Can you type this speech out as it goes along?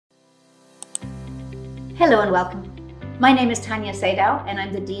Hello and welcome. My name is Tanja Sadow and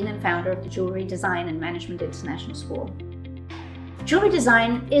I'm the Dean and founder of the Jewellery Design and Management International School. Jewellery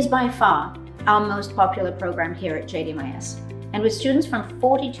Design is by far our most popular program here at JDMIS. And with students from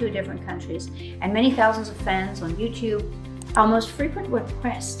 42 different countries and many thousands of fans on YouTube, our most frequent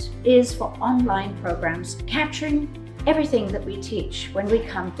request is for online programs capturing everything that we teach when we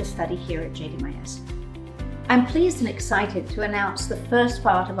come to study here at JDMIS. I'm pleased and excited to announce the first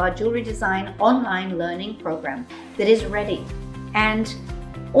part of our Jewellery Design online learning program that is ready, and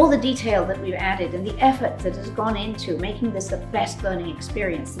all the detail that we've added and the effort that has gone into making this the best learning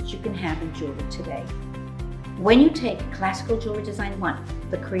experience that you can have in jewelry today. When you take Classical Jewellery Design 1,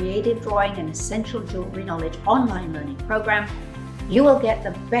 the Creative Drawing and Essential Jewellery Knowledge online learning program, you will get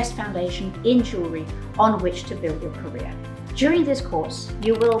the best foundation in jewelry on which to build your career. During this course,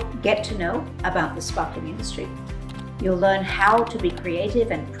 you will get to know about the sparkling industry. You'll learn how to be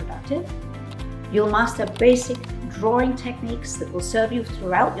creative and productive. You'll master basic drawing techniques that will serve you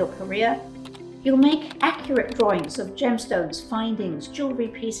throughout your career. You'll make accurate drawings of gemstones, findings, jewelry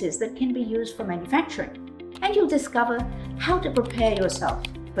pieces that can be used for manufacturing. And you'll discover how to prepare yourself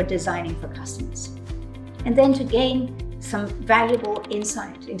for designing for customers. And then to gain some valuable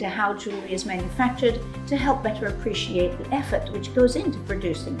insight into how jewelry is manufactured to help better appreciate the effort which goes into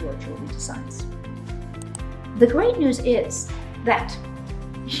producing your jewelry designs. The great news is that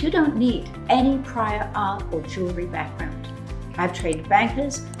you don't need any prior art or jewelry background. I've trained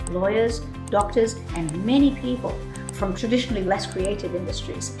bankers, lawyers, doctors, and many people from traditionally less creative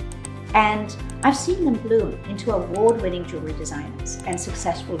industries, and I've seen them bloom into award-winning jewelry designers and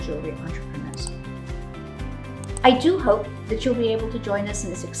successful jewelry entrepreneurs. I do hope that you'll be able to join us in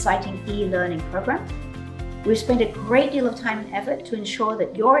this exciting e-learning program. We've spent a great deal of time and effort to ensure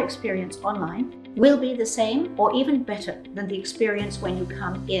that your experience online will be the same or even better than the experience when you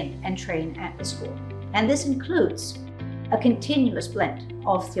come in and train at the school. And this includes a continuous blend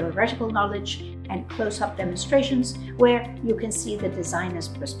of theoretical knowledge and close-up demonstrations where you can see the designer's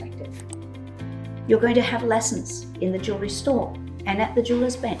perspective. You're going to have lessons in the jewelry store and at the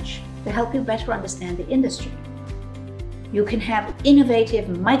jeweler's bench to help you better understand the industry. You can have innovative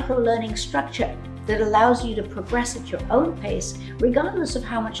micro-learning structure that allows you to progress at your own pace, regardless of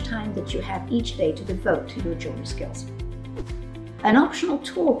how much time that you have each day to devote to your jewelry skills. An optional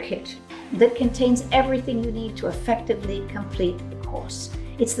toolkit that contains everything you need to effectively complete the course.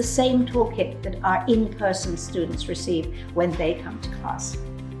 It's the same toolkit that our in-person students receive when they come to class.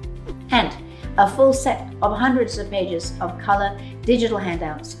 And a full set of hundreds of pages of color, digital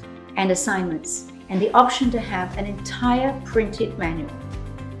handouts, and assignments, and the option to have an entire printed manual.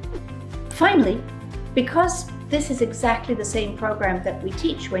 Finally, because this is exactly the same program that we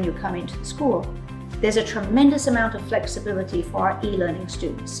teach when you come into the school, there's a tremendous amount of flexibility for our e-learning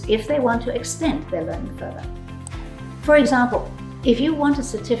students if they want to extend their learning further. For example, if you want a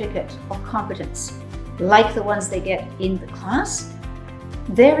certificate of competence, like the ones they get in the class,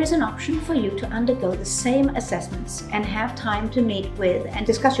 there is an option for you to undergo the same assessments and have time to meet with and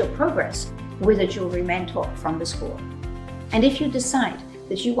discuss your progress with a jewelry mentor from the school. And if you decide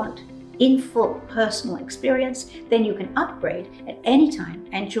that you want in full personal experience, then you can upgrade at any time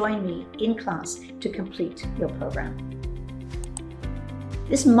and join me in class to complete your program.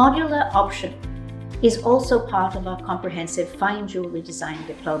 This modular option is also part of our comprehensive Fine Jewelry Design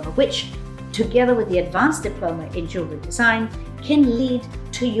Diploma, which, together with the Advanced Diploma in Jewelry Design, can lead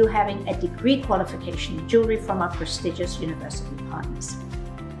to you having a degree qualification in jewelry from our prestigious university partners.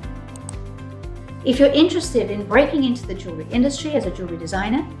 If you're interested in breaking into the jewelry industry as a jewelry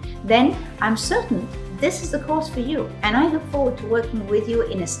designer, then I'm certain this is the course for you, and I look forward to working with you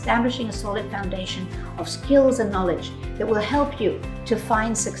in establishing a solid foundation of skills and knowledge that will help you to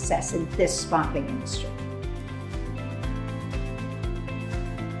find success in this sparkling industry.